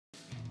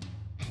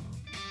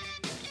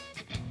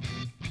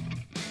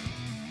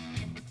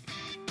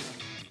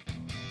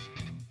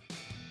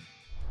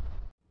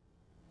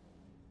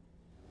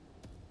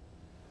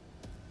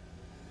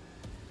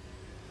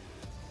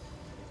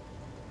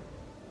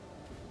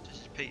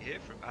Pete here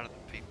from Alan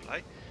and Pete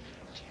Play.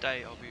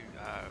 Today I'll be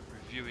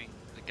reviewing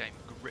the game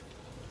Grip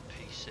on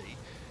the PC.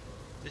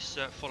 This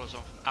follows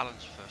on from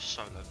Alan's first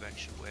solo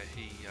venture where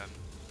he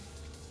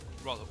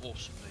rather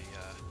awesomely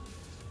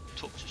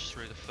talked us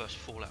through the first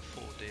Fallout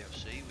 4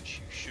 DLC, which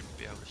you should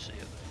be able to see at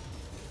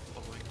the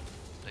following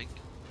link.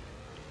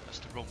 That's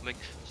the wrong link.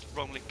 That's the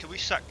wrong link. Can we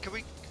sack? Can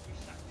we?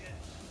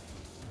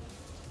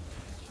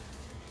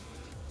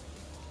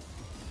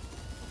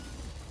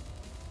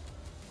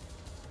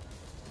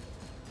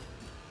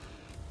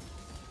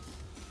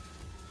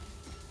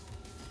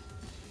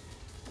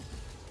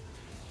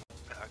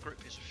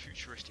 Grip is a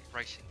futuristic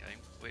racing game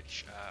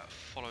which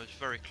follows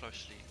very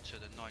closely to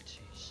the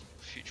 90s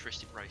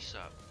futuristic racer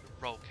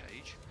Roll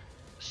Cage.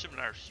 The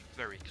similarities are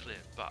very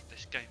clear, but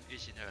this game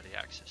is in early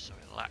access, so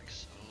it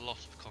lacks a lot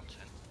of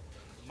content.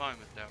 At the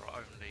moment there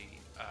are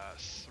only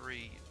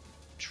 3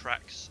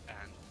 tracks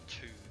and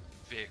 2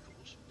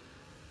 vehicles.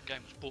 The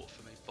game was bought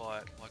for me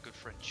by my good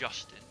friend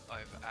Justin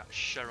over at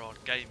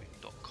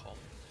sherardgaming.com.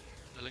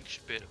 The link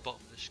should be at the bottom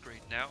of the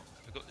screen now.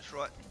 Have I got this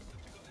right?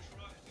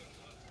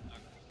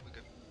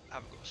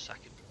 Haven't got a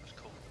second, that's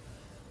cool.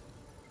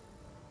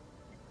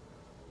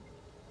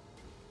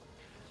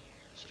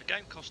 So the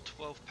game costs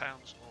 £12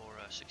 or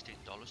 $16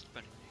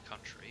 depending on your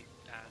country,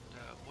 and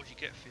what do you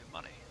get for your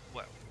money?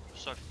 Well,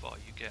 so far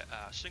you get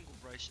a single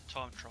race,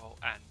 time trial,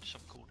 and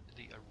something called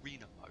the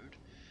arena mode,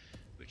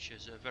 which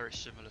is very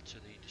similar to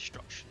the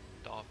destruction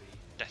derby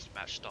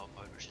deathmatch style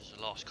mode, which is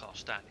the last car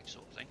standing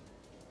sort of thing.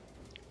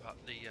 But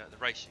the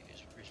racing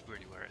is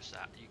really where it's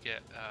at. You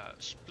get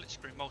split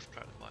screen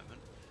multiplayer at the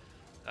moment,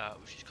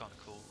 which is kind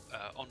of cool.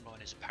 Online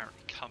is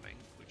apparently coming,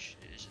 which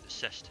is a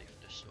necessity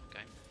for this sort of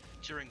game.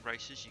 During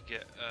races you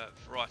get a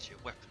variety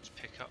of weapons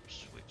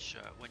pickups, which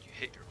when you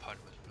hit your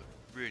opponent with them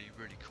look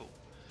really cool.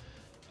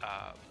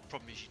 The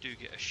problem is you do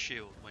get a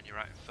shield when you're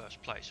out in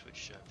first place,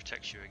 which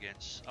protects you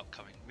against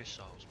upcoming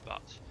missiles,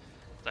 but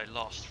they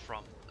last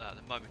from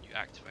the moment you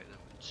activate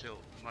them until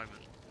the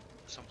moment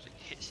something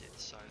hits it,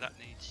 so that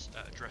needs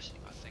addressing,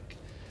 I think.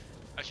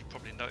 As you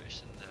probably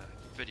noticed in the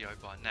video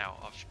by now,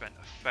 I've spent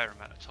a fair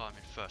amount of time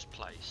in first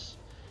place,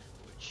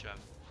 which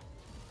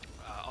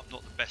I'm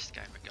not the best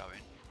gamer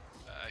going,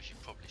 as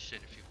you've probably seen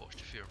if you've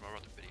watched a few of our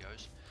other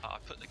videos. I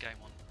put the game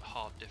on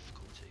hard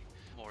difficulty,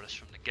 more or less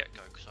from the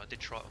get-go, because I did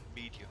try it on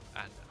medium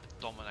and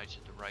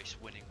dominated the race,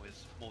 winning with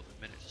more than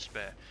a minute to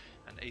spare.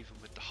 And even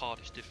with the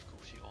hardest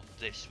difficulty on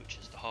this, which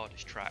is the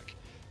hardest track,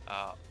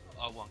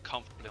 I won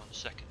comfortably on the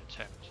second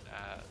attempt.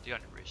 The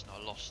only reason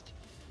I lost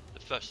the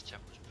first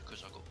attempt was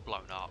because I got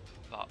blown up,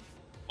 but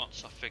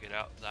once I figured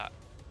out that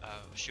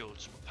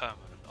shields were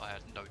permanent, I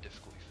had no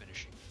difficulty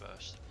finishing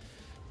first.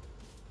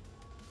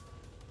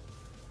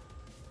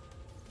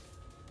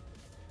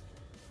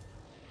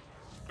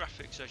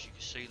 Graphics, as you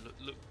can see,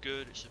 look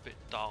good. It's a bit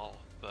dull,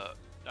 but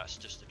that's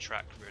just the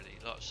track really.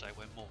 Like I say,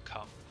 when more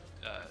come,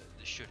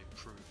 this should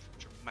improve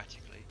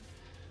dramatically.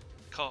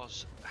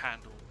 Cars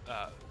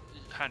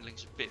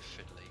handling's a bit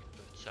fiddly,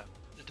 but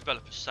the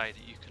developers say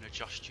that you can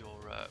adjust your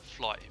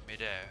flight in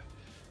mid-air,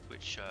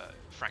 which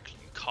frankly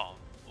you can't,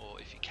 or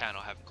if you can,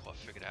 I haven't quite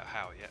figured out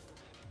how yet.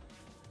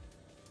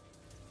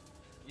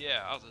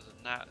 Yeah, other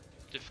than that,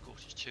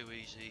 difficulty's too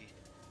easy,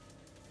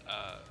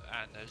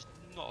 and there's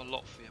not a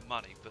lot for your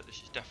money, but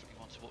this is definitely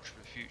one to watch for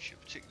the future,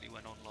 particularly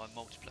when online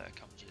multiplayer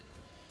comes in,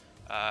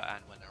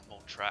 and when there are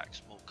more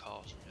tracks, more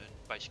cars,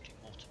 and basically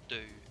more to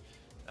do.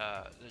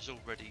 There's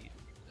already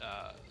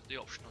the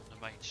option on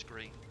the main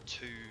screen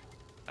to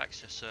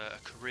access a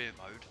career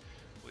mode,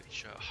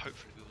 which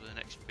hopefully will be the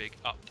next big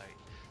update.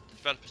 The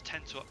developers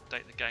tend to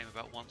update the game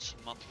about once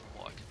a month from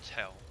what I can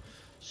tell,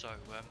 so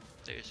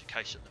it is a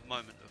case at the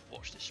moment of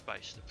watch this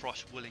space. The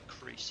price will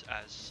increase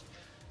as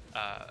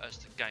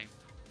the game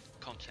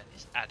content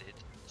is added,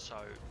 so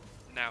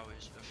now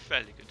is a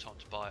fairly good time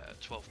to buy it at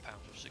 £12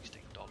 or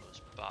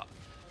 $16, but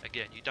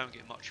again, you don't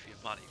get much for your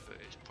money, but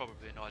it's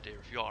probably an idea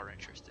if you are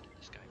interested in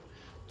this game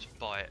to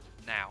buy it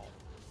now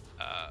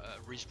at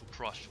a reasonable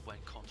price for when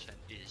content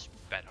is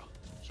better.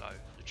 So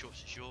the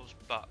choice is yours,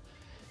 but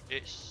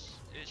it's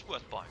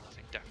worth buying, I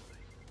think,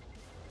 definitely.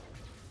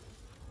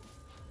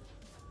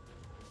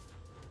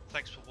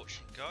 Thanks for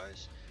watching,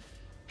 guys.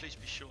 Please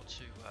be sure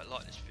to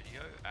like this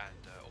video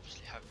and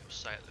obviously have your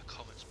say at the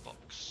comments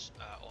box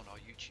on our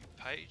YouTube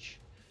page,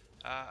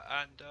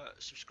 and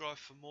subscribe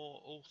for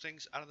more all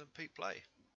things Alan and Pete Play.